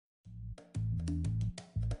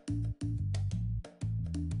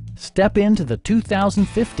Step into the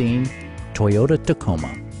 2015 Toyota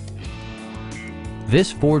Tacoma.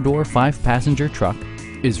 This four-door, five-passenger truck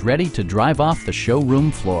is ready to drive off the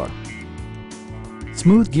showroom floor.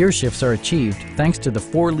 Smooth gear shifts are achieved thanks to the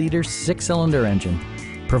 4-liter six-cylinder engine,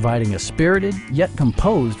 providing a spirited yet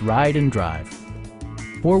composed ride and drive.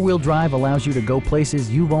 Four-wheel drive allows you to go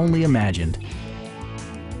places you've only imagined.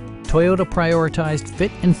 Toyota prioritized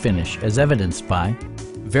fit and finish as evidenced by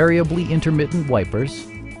variably intermittent wipers,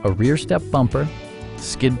 a rear step bumper,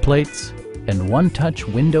 skid plates, and one-touch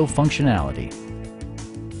window functionality.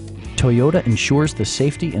 Toyota ensures the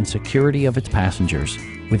safety and security of its passengers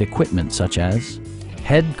with equipment such as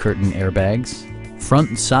head curtain airbags, front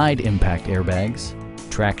and side impact airbags,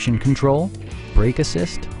 traction control, brake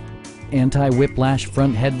assist, anti-whiplash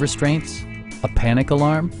front head restraints, a panic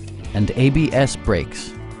alarm, and ABS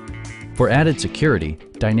brakes. For added security,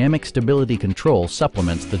 dynamic stability control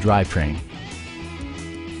supplements the drivetrain.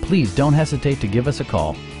 Please don't hesitate to give us a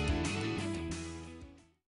call.